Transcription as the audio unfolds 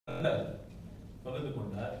நல்ல பகிர்ந்து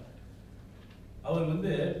கொண்டார். அவர்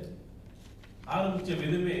வந்து ஆரம்பிச்ச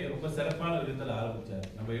விதமே ரொம்ப சிறப்பான விதத்தில் ஆரம்பிச்சார்.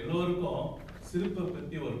 நம்ம எல்லோருக்கும் சிரிப்பை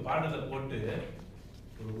பத்தி ஒரு பாடலை போட்டு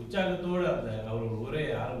ஒரு உற்சாகத்தோடு அந்த அவர் ஒரு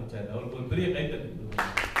உரையை ஆரம்பிச்சார். அவருக்கு ஒரு பெரிய கைத்தட்டு.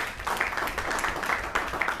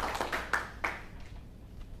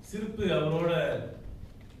 சிரிப்பு அவரோட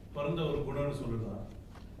பிறந்த ஒரு குணம்னு சொல்லலாம்.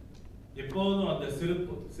 எப்போதும் அந்த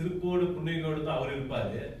சிரிப்போடு புன்னகையோடு தான் அவர்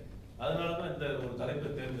இருப்பாரு. அதனாலதான் இந்த ஒரு தலைப்பை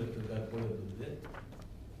தேர்ந்தெடுத்திருக்காரு போல இருக்குது.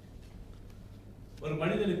 ஒரு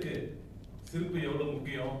மனிதனுக்கு சிரிப்பு எவ்வளவு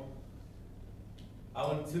முக்கியம்,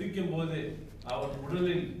 அவன் சிரிக்கும் போது அவன்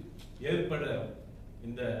உடலில் ஏற்பட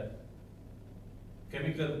இந்த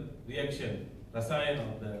கெமிக்கல் ரியாக்ஷன்,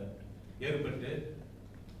 ரசாயனம் ஏற்பட்டு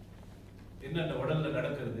என்ன உடல்ல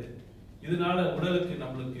நடக்கிறது, இதனால உடலுக்கு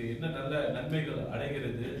நம்மளுக்கு என்ன நல்ல நன்மைகள்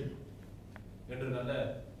அடைகிறது என்று நல்ல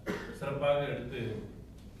சிறப்பாக எடுத்து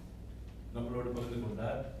நம்மளோடு பகிர்ந்து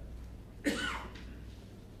கொண்டார்.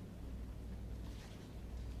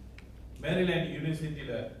 மேரிலாண்ட்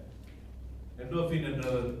யூனிவர்சிட்டியில எண்டோஃபின்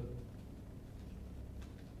என்றவர்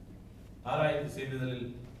ஆராய்ச்சி செய்ததில்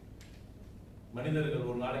மனிதர்கள்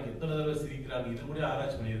ஒரு நாளைக்கு எத்தனை தடவை சிரிக்கிறார்கள் இது கூட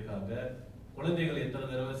ஆராய்ச்சி பண்ணியிருக்காங்க. குழந்தைகள் எத்தனை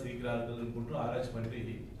தடவை சிரிக்கிறார்கள் என்று ஆராய்ச்சி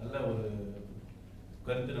பண்ணி நல்ல ஒரு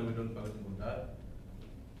கருத்து நம்மிடம் பகிர்ந்து கொண்டார்.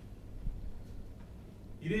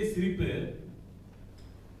 இதே சிரிப்பு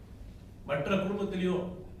மற்ற குடும்பத்திலையும்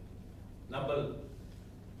நம்ம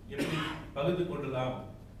எப்படி பகிர்ந்து கொள்ளலாம்.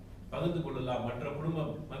 மற்ற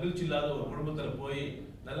குடும்பம் மகிழ்ச்சி இல்லாத ஒரு குடும்பத்துல போய்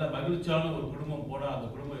நல்ல மகிழ்ச்சியான ஒரு குடும்பம் போனா அந்த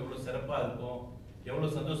குடும்பம் எவ்வளவு சிறப்பா இருக்கும்,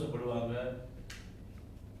 எவ்வளவு சந்தோஷப்படுவாங்க.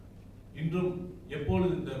 இன்றும்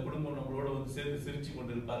எப்பொழுது இந்த குடும்பம் நம்மளோட வந்து சேர்ந்து சிரிச்சு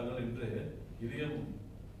கொண்டிருப்பார்கள் என்று இதையும்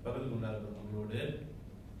பகிர்ந்து கொண்டார்கள் நம்மளோடு.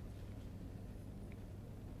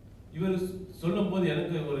 இவர் சொல்லும் போது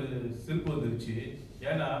எனக்கு ஒரு சிரிப்பு வந்துருச்சு.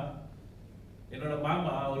 ஏன்னா என்னோட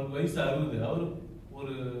மாமா, அவருக்கு வயசு 60, அவரு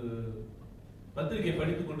ஒரு பத்திரிகை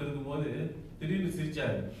படித்துக் கொண்டிருக்கும் போது திடீர்னு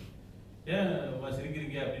சிரிச்சாரு. ஏன்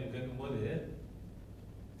சிரிக்கிறீங்க அப்படின்னு கேட்கும்போது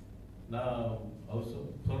நான் அவர்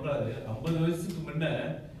சொல்றாரு, 50 வயசுக்கு முன்ன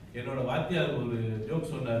என்னோட வாத்தியார் ஒரு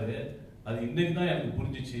ஜோக் சொன்னாரு, அது இன்னைக்கு தான் எனக்கு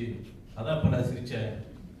புரிஞ்சிச்சு, அதான் இப்ப நான் சிரிச்சேன்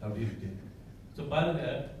அப்படின்ட்டு. ஸோ பாருங்க,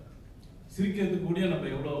 சிரிக்கிறதுக்கு கூட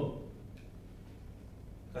நம்ம எவ்வளோ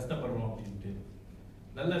கஷ்டப்படுறோம் அப்படின்ட்டு.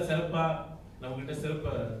 நல்ல சிறப்பா நம்ம கிட்ட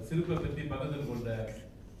சிரிப்பை பற்றி பகிர்ந்து கொண்ட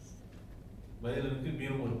பதிலருக்கு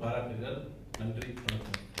மீண்டும் ஒரு பாராட்டுகள். நன்றி,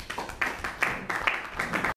 வணக்கம்.